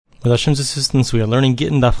With Hashem's assistance, we are learning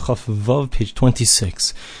Gittin Daf Chaf Vav, page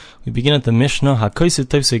 26. We begin at the Mishnah, HaKoiset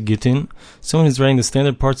Tevse Gittin, someone who's writing the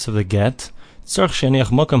standard parts of the get. Tzarech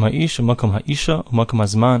she'aniach makam ha'ish, makam ha'isha, makam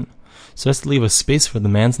hazman. So has to leave a space for the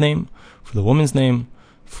man's name, for the woman's name,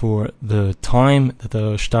 for the time that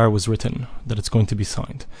the shtar was written, that it's going to be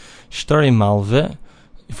signed. Shtari malve,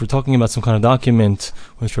 if we're talking about some kind of document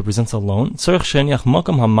which represents a loan, tzarech she'aniach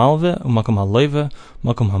makam ha'malve, makam ha'loive,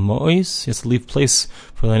 makam ha'mo'is. He has to leave place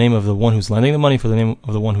for the name of the one who's lending the money, for the name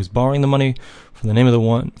of the one who's borrowing the money, for the name of the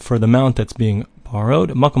one, for the amount that's being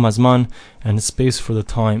borrowed, makam hazman, and a space for the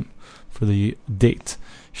time, for the date.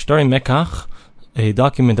 Shtari mekach, a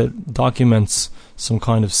document that documents some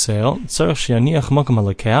kind of sale. Tzarech she'aniach makam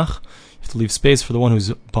ha'lekeach. You have to leave space for the one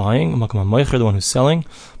who's buying, makam ha'moicher, the one who's selling,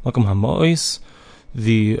 makam ha'mo'is,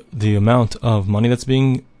 the amount of money that's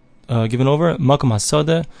being given over, makam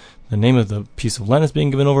hasadeh, the name of the piece of land that's being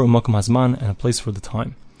given over, makam hazman, and a place for the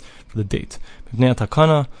time, for the date.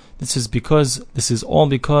 This is all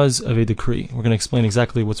because of a decree. We're going to explain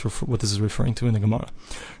exactly what this is referring to in the Gemara.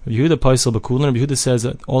 Rabbi Yehuda Paisel B'Kulin, Rabbi Yehuda says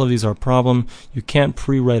that all of these are a problem. You can't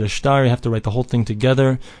pre-write a shtar. You have to write the whole thing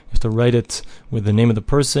together. You have to write it with the name of the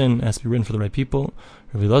person. It has to be written for the right people.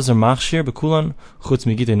 Rabbi Lazar Machshir B'Kulan Chutz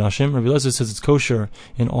Migitei Nashim. Rabbi Lazar says it's kosher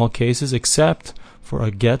in all cases except for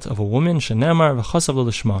a get of a woman. Shenemar v'chasav lo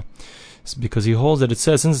l'shma. Because he holds that it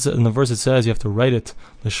says, since in the verse it says you have to write it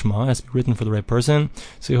l'shma, it has to be written for the right person.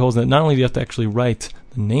 So he holds that not only do you have to actually write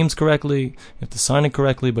the names correctly, you have to sign it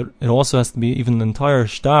correctly, but it also has to be, even the entire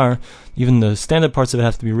shtar, even the standard parts of it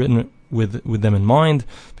have to be written with them in mind,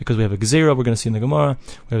 because we have a gezerah, we're going to see in the Gemara,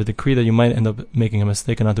 we have a decree that you might end up making a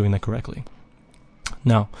mistake and not doing that correctly.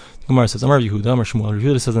 Now, the Gemara says, Amar Yehuda, Amar Shmuel.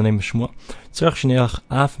 Yehuda says the name of Shmuel. Tzarech she'aniach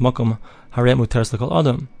af makom harei muteres l'kol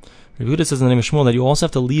adam. Yehuda says in the name of Shmuel that you also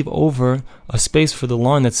have to leave over a space for the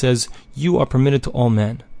line that says, you are permitted to all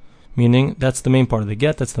men. Meaning, that's the main part of the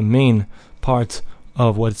get, that's the main part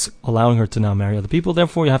of what's allowing her to now marry other people.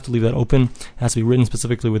 Therefore, you have to leave that open. It has to be written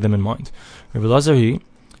specifically with them in mind. Rabbi Lazar, it's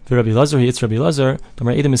Rabbi Lazar,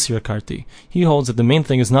 he holds that the main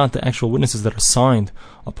thing is not the actual witnesses that are signed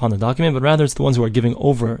upon the document, but rather it's the ones who are giving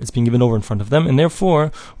over, it's being given over in front of them, and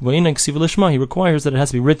therefore, he requires that it has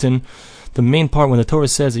to be written. The main part, when the Torah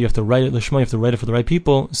says that you have to write it l'shma, you have to write it for the right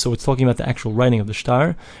people, so it's talking about the actual writing of the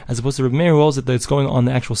shtar, as opposed to Rabbi Meir, who holds that it's going on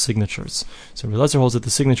the actual signatures. So Rabbi Lazar holds that the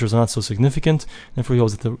signatures are not so significant, therefore he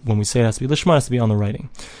holds that when we say it has to be l'shma, it has to be on the writing.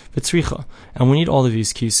 V'tzricha, and we need all of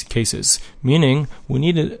these cases, meaning we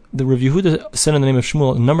need it. The Rabbi Yehuda said in the name of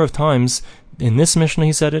Shmuel a number of times. In this Mishnah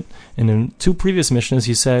he said it, and in two previous Mishnahs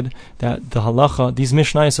he said that the halacha, these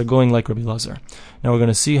Mishnayos are going like Rabbi Lazar. Now we're going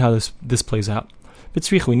to see how this plays out.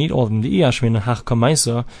 We need all of them.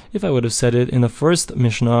 If I would have said it in the first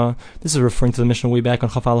Mishnah, this is referring to the Mishnah way back on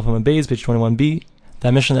Chaf Aleph Amud Beis, page 21b.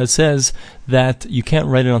 That Mishnah that says that you can't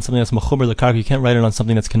write it on something that's mechuber l'karka, you can't write it on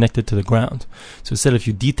something that's connected to the ground. So it said if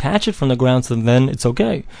you detach it from the ground, so then it's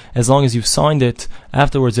okay. As long as you've signed it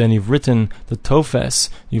afterwards and you've written the tofes,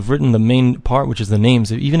 you've written the main part, which is the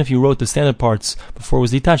names. Even if you wrote the standard parts before it was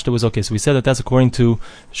detached, it was okay. So we said that that's according to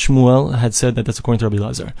Shmuel, had said that that's according to Rabbi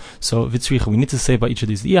Lazar. So Vitzricha, we need to say by each of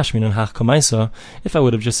these, if I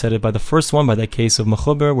would have just said it by the first one, by that case of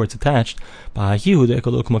mechuber, where it's attached,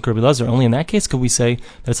 only in that case could we say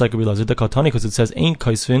that's like Rabbi Lazar, the katani, because it says ain't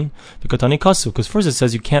kaisvin, the katani kasu, because first it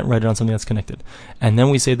says you can't write it on something that's connected, and then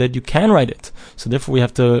we say that you can write it, so therefore we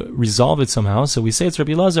have to resolve it somehow. So we say it's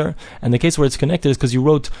Rabbi Lazar, and the case where it's connected is because you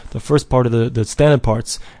wrote the first part of the standard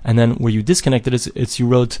parts, and then where you disconnected it's you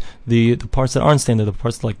wrote the parts that aren't standard, the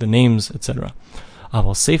parts like the names, etc. But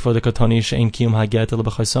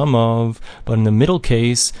in the middle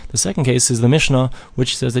case, the second case is the Mishnah,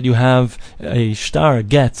 which says that you have a shtar, a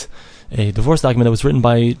get, a divorce document that was written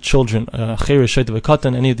by children,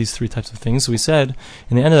 any of these three types of things. So we said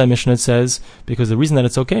in the end of that Mishnah it says because the reason that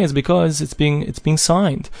it's okay is because it's being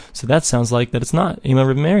signed. So that sounds like that it's not. You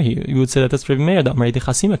would say that that's Rabbi Meir, that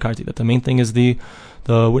the main thing is the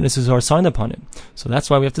witnesses who are signed upon it. So that's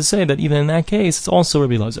why we have to say that even in that case, it's also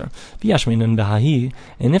Rabbi Lazar.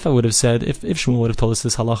 And if I would have said, if Shmuel would have told us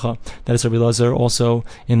this halacha, that it's Rabbi Lazar also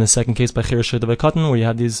in the second case by Chirish Vekatan, where you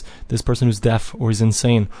have this person who's deaf or is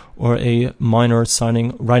insane, or a minor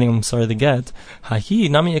writing the get,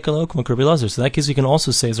 so that case we can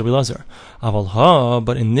also say is Rabbi Lazar.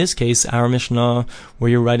 But in this case, our Mishnah, where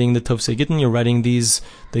you're writing the Tovsei Gittin, you're writing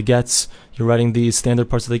the gets, you're writing the standard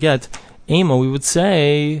parts of the get, we would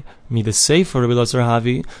say Mi the Sefer Rabbi Lazar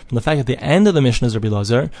Havi, from the fact that the end of the Mishnah is Rabbi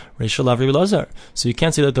Lazar, Reisha Lav Rabbi Lazar. So you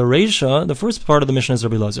can't say that the Reisha, the first part of the Mishnah is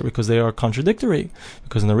Rabbi Lazar, because they are contradictory.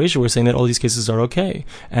 Because in the Reisha we're saying that all these cases are okay.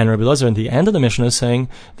 And Rabbi Lazar in the end of the Mishnah is saying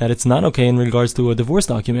that it's not okay in regards to a divorce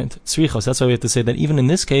document. Tzrichos. That's why we have to say that even in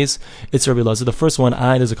this case, it's Rabbi Lazar. The first one,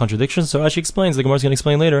 there's a contradiction. So Rashi explains, the Gemara is going to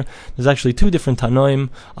explain later, there's actually two different Tanoim,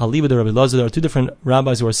 Aliba de Rabbi Lazar. There are two different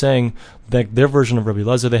rabbis who are saying that their version of Rabbi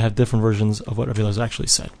Lazar, they have different versions of what Rabbi Lazar actually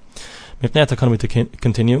said. Mifnei Takana, we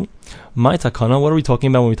continue. My Takana, what are we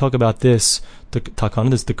talking about when we talk about this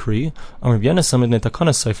Takana, this decree? We have a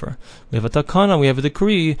Takana, we have a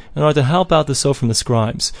decree in order to help out the sofer from the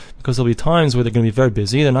scribes, because there'll be times where they're going to be very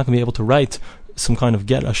busy, they're not going to be able to write some kind of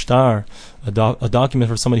get, a shtar, a document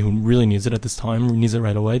for somebody who really needs it at this time, who needs it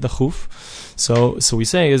right away, the chuf. So we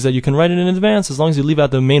say is that you can write it in advance as long as you leave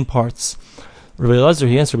out the main parts. Rabbi Elazar,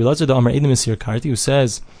 he answered, Rabbi Elazar, the Amar Eidim Mesir Karti, who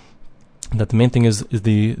says that the main thing is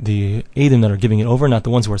the Eidim that are giving it over, not the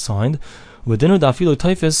ones who are signed. Really, you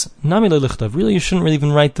shouldn't really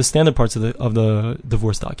even write the standard parts of the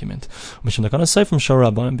divorce document. Because of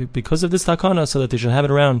this takana, so that they should have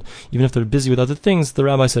it around, even if they're busy with other things, the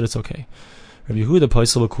rabbi said it's okay. Rabbi Yehuda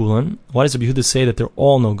Paisel Kulan. Why does Rabbi Yehuda say that they're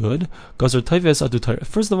all no good?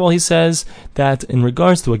 First of all, he says that in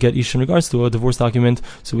regards to a get ish, in regards to a divorce document,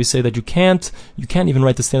 so we say that you can't even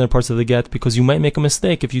write the standard parts of the get, because you might make a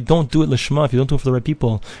mistake if you don't do it lishma, if you don't do it for the right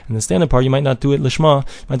people. In the standard part, you might not do it lishma,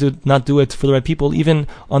 you might not do it for the right people, even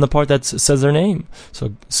on the part that says their name.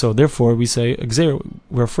 So therefore, we say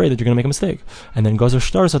we're afraid that you're going to make a mistake. And then gazer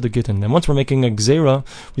shtars at the gittin. Then once we're making a gzera,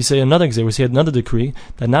 we say another gzera, we say another decree,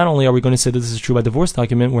 that not only are we going to say that this is true by divorce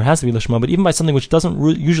document where it has to be lishma, but even by something which doesn't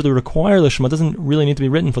usually require lishma, doesn't really need to be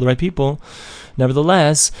written for the right people.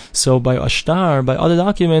 Nevertheless, so by ashtar, by other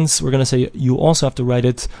documents, we're going to say you also have to write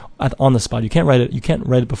it on the spot. You can't write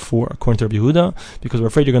it before, according to Rabbi Yehuda, because we're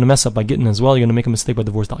afraid you're going to mess up by getting as well. You're going to make a mistake by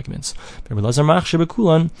divorce documents. And in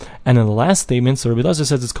the last statement, so Rabbi Lazar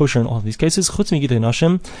says it's kosher in all of these cases,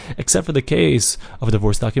 except for the case of a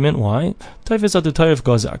divorce document. Why?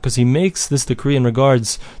 Because he makes this decree in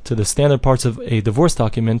regards to the standard parts of a divorce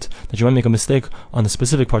document, that you might make a mistake on the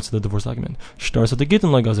specific parts of the divorce document.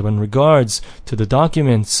 But in regards to the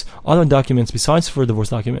documents, other documents besides for divorce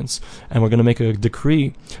documents, and we're going to make a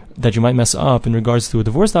decree that you might mess up in regards to a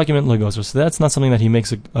divorce document, so that's not something that he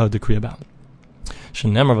makes a decree about.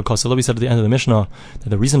 Shenemar v'kosavla, we said at the end of the Mishnah that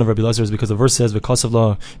the reason of Rabbi Lazar is because the verse says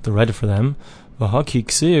v'kosavla, to write it for them. How can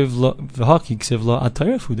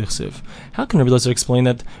Rabbi Lazar explain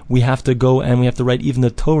that we have to go and we have to write even the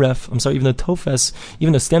tofes,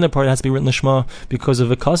 even the standard part has to be written lishma because of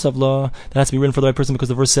v'kosavla, that has to be written for the right person because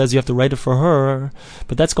the verse says you have to write it for her.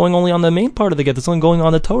 But that's going only on the main part of the get. It's only going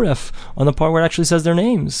on the toref, on the part where it actually says their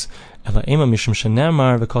names. That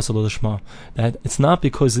it's not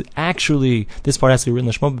because actually this part has to be written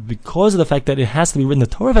lishma, but because of the fact that it has to be written, the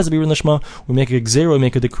Torah has to be written lishma, we make a gzera, we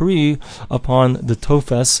make a decree upon the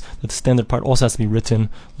tofes that the standard part also has to be written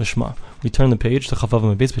lishma. We turn the page to Chavav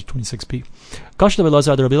Mabez, page 26b.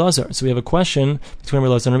 Rabbi Lazar. So we have a question between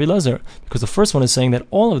Rabbi Lazar and Rabbi Lazar, because the first one is saying that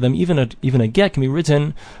all of them, even a get can be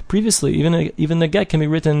written previously, even the get can be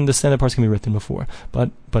written, the standard parts can be written before.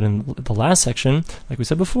 But in the last section, like we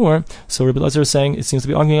said before, so Rabbi Lazar is saying, it seems to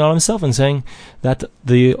be arguing on himself and saying that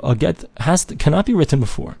the get cannot be written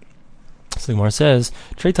before. So the Gemara says,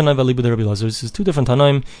 Trei Tanaim v'Alibu de Rabbi Lazar. This is two different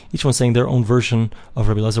Tanaim, each one saying their own version of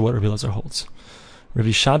Rabbi Lazar, what Rabbi Lazar holds.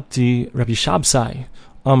 Rabbi Shabsai,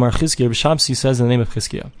 Amar Chizkiya, Rabbi Shabsi says in the name of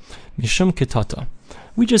Chizkiya, Mishum Ketata.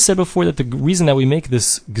 We just said before that the reason that we make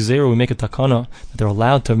this gzera, we make a takana, that they're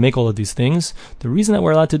allowed to make all of these things, the reason that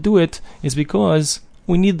we're allowed to do it is because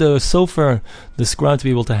we need the sofer, the scribe, to be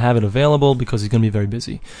able to have it available because he's going to be very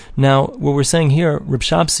busy. Now, what we're saying here, Reb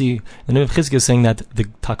Shabsi, the name of Chizkiah, is saying that the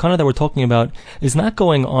takana that we're talking about is not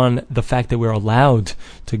going on the fact that we're allowed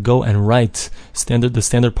to go and write the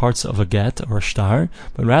standard parts of a get or a shtar,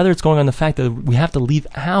 but rather it's going on the fact that we have to leave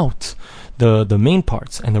out the main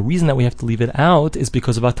parts, and the reason that we have to leave it out is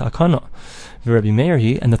because of a takana. Rabbi Meir,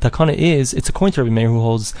 and the takana it's according to Rabbi Meir, who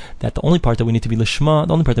holds that the only part that we need to be lishma,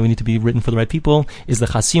 the only part that we need to be written for the right people, is the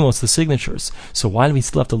chasimos, the signatures. So why do we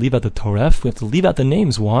still have to leave out the toref? We have to leave out the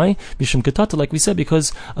names. Why? Mishum ketata, like we said,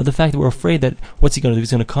 because of the fact that we're afraid that what's he going to do?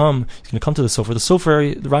 He's going to come to the sofer. The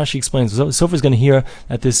sofer, Rashi explains, the sofer is going to hear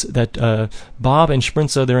that Bob and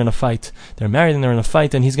Shprinza, they're in a fight. They're married and they're in a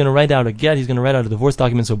fight, and he's going to write out a get. He's going to write out a divorce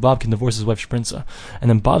document so Bob can divorce his wife Shprinza.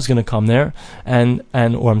 And then Bob's going to come there,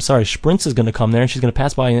 Shprinza is going to come there, and she's going to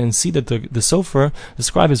pass by and see that the sofer, the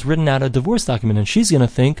scribe, has written out a divorce document, and she's going to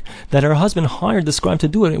think that her husband hired the scribe to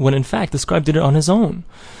do it, when in fact the scribe did it on his own.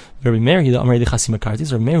 Rabbi Meir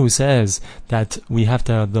who says that we have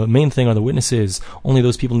to, the main thing are the witnesses, only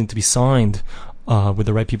those people need to be signed with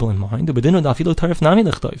the right people in mind.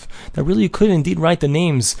 That really you could indeed write the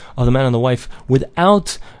names of the man and the wife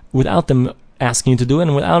without them asking you to do it,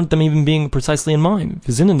 and without them even being precisely in mind.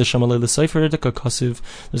 There's going to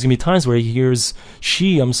be times where he hears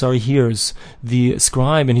the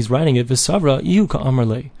scribe and he's writing it,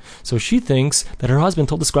 so she thinks that her husband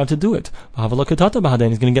told the scribe to do it. And she's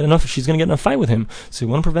going to get in a fight with him. So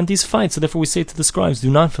we want to prevent these fights, so therefore we say to the scribes,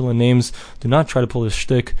 do not fill in names, do not try to pull a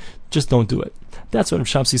shtick, just don't do it. That's what Rav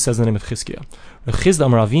Shapsi says in the name of Chizkiah. Rav Chizda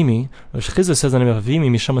Amar Avimi, Rav Chizda says in the name of Avimi,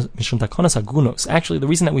 Mishum Takanas Agunos. Actually, the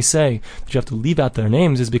reason that we say that you have to leave out their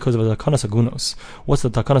names is because of the Takanas Agunos. What's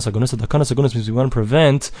the Takanas Agunos? The Takanas Agunos means we want to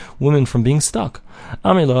prevent women from being stuck.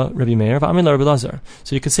 Amrila Rabbi Meir, Amrila Rabbi Lazar.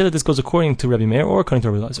 So you can say that this goes according to Rabbi Meir or according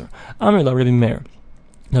to Rabbi Lazar. Amrila Rabbi Meir.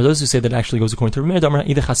 Now, those who say that it actually goes according to Rabbi Meir,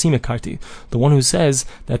 the one who says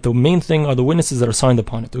that the main thing are the witnesses that are signed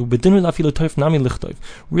upon it.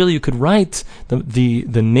 Really, you could write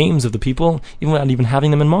the names of the people even without even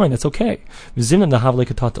having them in mind. That's okay. So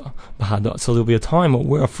there'll be a time what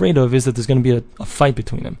we're afraid of is that there's going to be a fight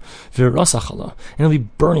between them. And he'll be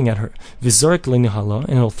burning at her. And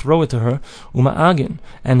he'll throw it to her.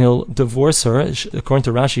 And he'll divorce her. According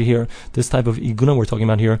to Rashi here, this type of iguna we're talking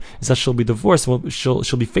about here is that she'll be divorced.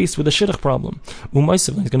 She'll be faced with a shidduch problem. He's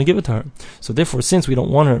going to give it to her. So therefore, since we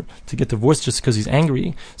don't want her to get divorced just because he's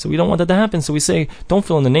angry, so we don't want that to happen. So we say, don't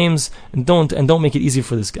fill in the names and don't make it easy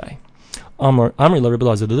for this guy. Amri la Rebbe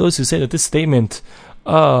Lazar. Those who say that this statement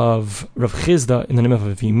of Rav Chizda in the name of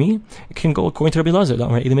Avimi, it can go according to Rabbi Lazar,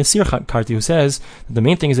 who says that the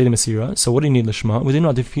main thing is Eidei Mesira. So what do you need Lishma?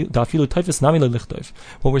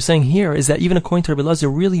 What we're saying here is that even according to Rabbi Lazar,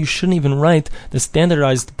 really you shouldn't even write the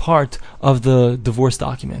standardized part of the divorce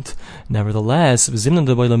document. Nevertheless, so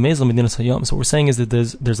what we're saying is that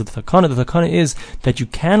there's a takana. The takana is that you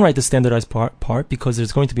can write the standardized part because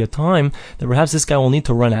there's going to be a time that perhaps this guy will need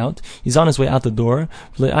to run out. He's on his way out the door.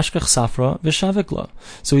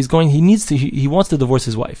 So he wants to divorce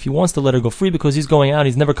his wife. He wants to let her go free because he's going out,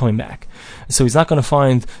 he's never coming back. So he's not going to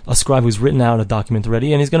find a scribe who's written out a document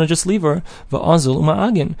already, and he's going to just leave her.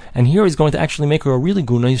 And here he's going to actually make her a really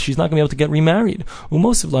guna. She's not going to be able to get remarried.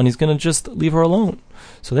 He's going to just leave her alone.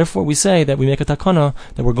 So therefore we say that we make a takana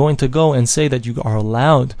that we're going to go and say that you are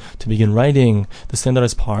allowed to begin writing the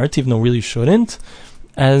standardized part, even though really you shouldn't.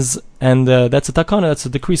 That's a takana, that's a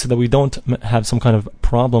decree, so that we don't have some kind of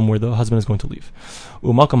problem where the husband is going to leave.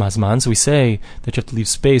 Umakam hazman, so we say that you have to leave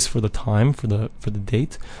space for the time, for the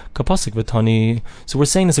date. Kapasik v'tani, so we're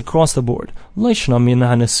saying this across the board. Leishna min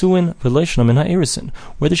hanesuin v'leishna min ha'erisin.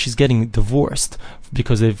 Whether she's getting divorced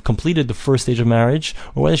because they've completed the first stage of marriage,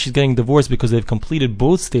 or whether she's getting divorced because they've completed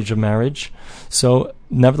both stages of marriage. So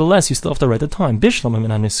nevertheless, you still have to write the time.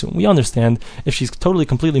 We understand if she's totally,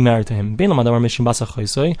 completely married to him.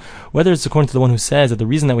 Whether it's according to the one who says that the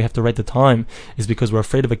reason that we have to write the time is because we're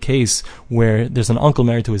afraid of a case where there's an uncle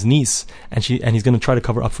married to his niece, and he's going to try to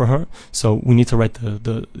cover up for her. So we need to write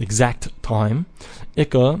the exact time.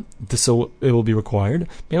 So it will be required.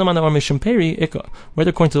 Whether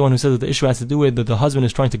according to the one who says that the issue has to do with that the husband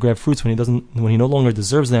is trying to grab fruits when he no longer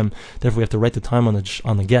deserves them, therefore we have to write the time on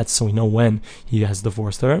the get so we know when he has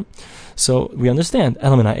divorced her. So we understand.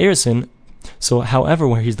 So, however,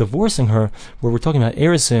 where he's divorcing her, where we're talking about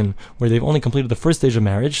erisin, where they've only completed the first stage of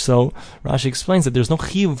marriage, so Rashi explains that there's no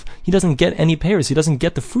chiv, he doesn't get any pairs, he doesn't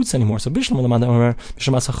get the fruits anymore. So we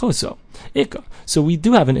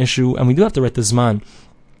do have an issue, and we do have to write the zman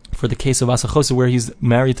for the case of Asachosa where he's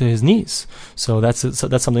married to his niece. So that's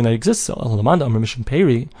something that exists. So if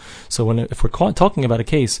we're talking about a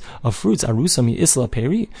case of fruits, Arusa mi isla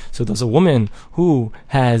peri, so does a woman who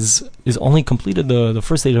is only completed the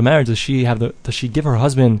first stage of marriage, does she give her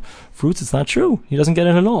husband fruits? It's not true. He doesn't get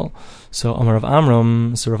it at all. So Rav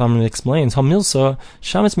Amram explains, Hamilsa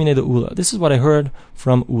shametz mine de Ula. This is what I heard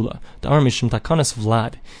from Ula. The Amram Mishum Takanas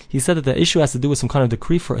Vlad. He said that the issue has to do with some kind of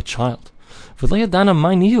decree for a child. And I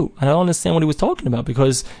don't understand what he was talking about,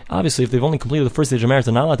 because obviously if they've only completed the first stage of marriage,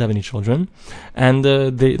 they're not allowed to have any children, and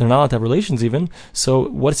they're not allowed to have relations even. So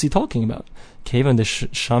what is he talking about? But when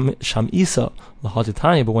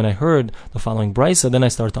I heard the following brisa, then I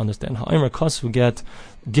started to understand.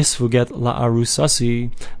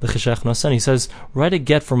 He says, write a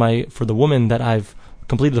get for the woman that I've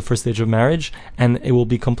completed the first stage of marriage, and it will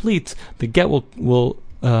be complete. The get will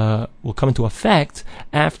come into effect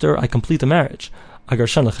after I complete the marriage. I'm going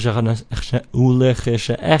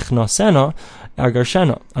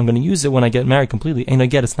to use it when I get married completely. And I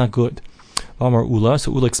get it's not good. So Ula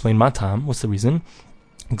explained matam. What's the reason?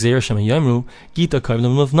 because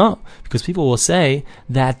people will say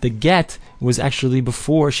that the get was actually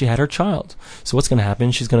before she had her child. So what's going to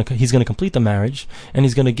happen? He's going to complete the marriage, and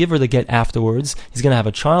he's going to give her the get afterwards. He's going to have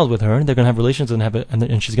a child with her, and they're going to have relations and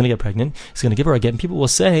and she's going to get pregnant. He's going to give her a get, and people will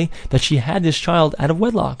say that she had this child out of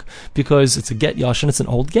wedlock because it's a get yashin, it's an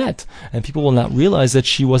old get, and people will not realize that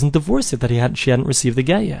she wasn't divorced yet, that she hadn't received the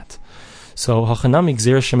get yet. So So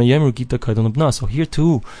here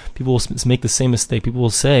too, people will make the same mistake. People will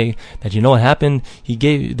say that, you know what happened?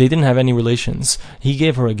 They didn't have any relations. He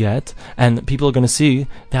gave her a get, and people are going to see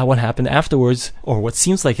that what happened afterwards, or what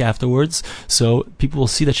seems like afterwards. So people will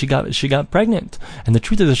see that she got pregnant, and the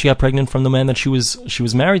truth is that she got pregnant from the man that she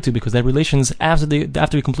was married to, because they had relations after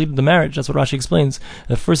he completed the marriage. That's what Rashi explains.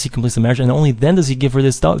 At first he completes the marriage, and only then does he give her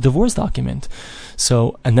this divorce document.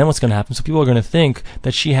 So, and then what's going to happen? So people are going to think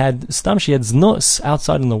that she had znus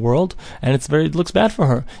outside in the world, and it looks bad for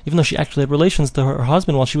her, even though she actually had relations to her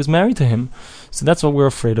husband while she was married to him. So that's what we're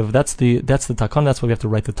afraid of. That's the takon. That's why we have to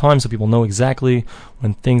write the time so people know exactly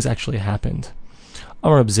when things actually happened.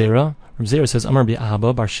 Amar Reb Zera says, Amar Bi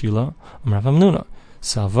Abba Bar Shila, Amar Rav Amnuna,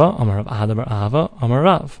 Sava, Amar Rav Ada Bar Ava, Amar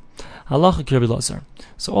Rav. Halacha ki Rabbi Elazar.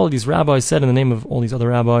 So all of these rabbis said in the name of all these other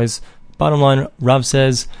rabbis. Bottom line, Rav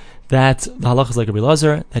says that the halacha is like Rabbi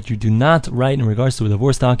Elazar, that you do not write in regards to a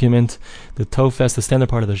divorce document, the tofes, the standard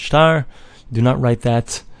part of the shtar. You do not write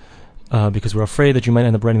that because we're afraid that you might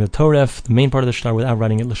end up writing the toref, the main part of the shtar, without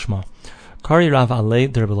writing it lishma. Kari Rav Alei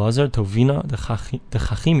de Rabbi Elazar Tovina de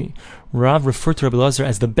Chachimi. Rav referred to Rabbi Elazar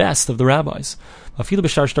as the best of the rabbis. Afilu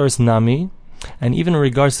b'shtar shtaros nami, and even in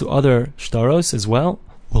regards to other shtaros as well.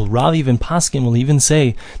 Will Rav even paskin, will even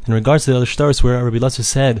say, in regards to the other shtaros where Rabbi Elazar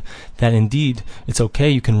said that indeed it's okay,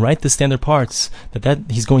 you can write the standard parts, that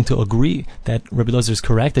he's going to agree that Rabbi Elazar is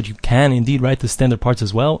correct, that you can indeed write the standard parts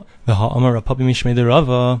as well. Hi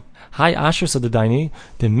Asher Sadadaini,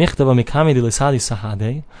 the Michtava Mikami de Lisadi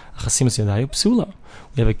Sahade, Achasimus Yadayu Psula.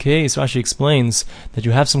 We have a case, Rashi explains, that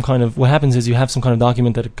you have some kind of, what happens is you have some kind of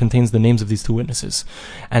document that contains the names of these two witnesses.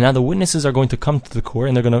 And now the witnesses are going to come to the court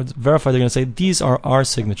and they're going to verify, they're going to say, these are our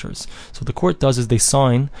signatures. So what the court does is they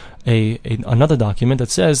sign another document that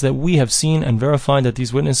says that we have seen and verified that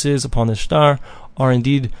these witnesses upon the shtar are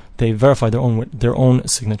indeed, they verify their own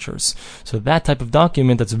signatures. So that type of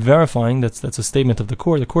document that's verifying, that's a statement of the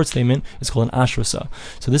court statement, is called an ashrasa.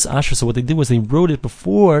 So this ashrasa, what they did was they wrote it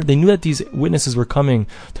before, they knew that these witnesses were coming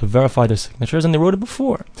to verify their signatures, and they wrote it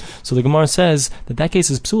before. So the Gemara says that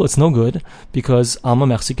case is psula, it's no good, because alma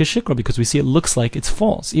mechsi keshikra, because we see it looks like it's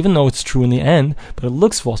false, even though it's true in the end, but it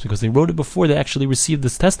looks false because they wrote it before they actually received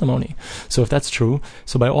this testimony. So if that's true,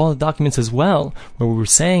 so by all the documents as well, where we were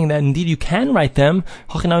saying that indeed you can write them,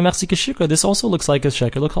 this also looks like a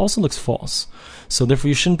sheker, also looks false. So therefore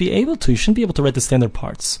you shouldn't be able to write the standard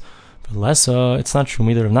parts. But less, it's not true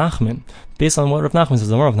either of Nachman. Based on what Rav Nachman says,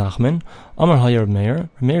 the Amar of Nachman, Amar Hayar Rav Meir.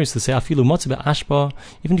 Rav Meir used to say, Afilu motzeh be'ashba,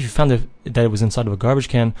 even if you found that it was inside of a garbage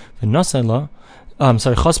can, chasma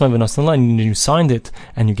v'nasan, and you signed it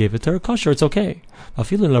and you gave it to her kosher, it's okay. And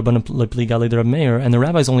the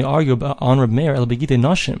rabbis only argue on Reb Meir el begite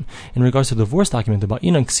nashim in regards to the divorce document about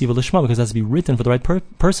inan ksiva lishma, because it has to be written for the right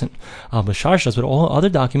person. Al b'sharshas, but all other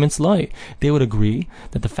documents lie. They would agree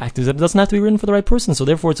that the fact is that it doesn't have to be written for the right person, so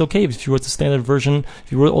therefore it's okay if you wrote the standard version,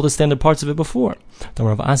 if you wrote all the standard parts of it before.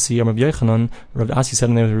 Rav Asi said in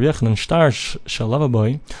the name of Rav Yochanan, shtar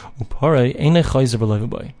shalavaboy upare einay chayzer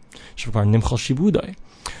v'levaboy shvar nimchal shibudai.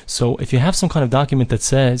 So if you have some kind of document that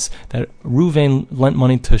says that Reuven lent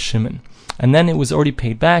money to Shimon, and then it was already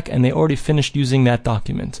paid back, and they already finished using that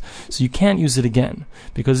document, so you can't use it again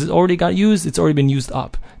because it already got used. It's already been used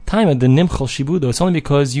up. Time the nimchal shibudo. It's only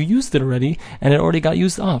because you used it already and it already got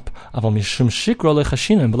used up. But let's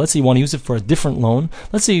say you want to use it for a different loan.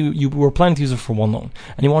 Let's say you were planning to use it for one loan,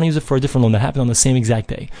 and you want to use it for a different loan that happened on the same exact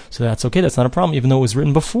day. So that's okay. That's not a problem, even though it was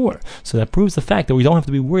written before. So that proves the fact that we don't have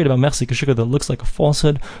to be worried about mechsi kashika that looks like a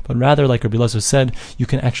falsehood, but rather, like Rabbi Elazar said, you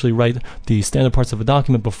can actually write the standard parts of a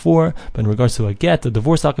document before, but in regards to a get, a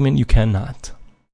divorce document, you cannot.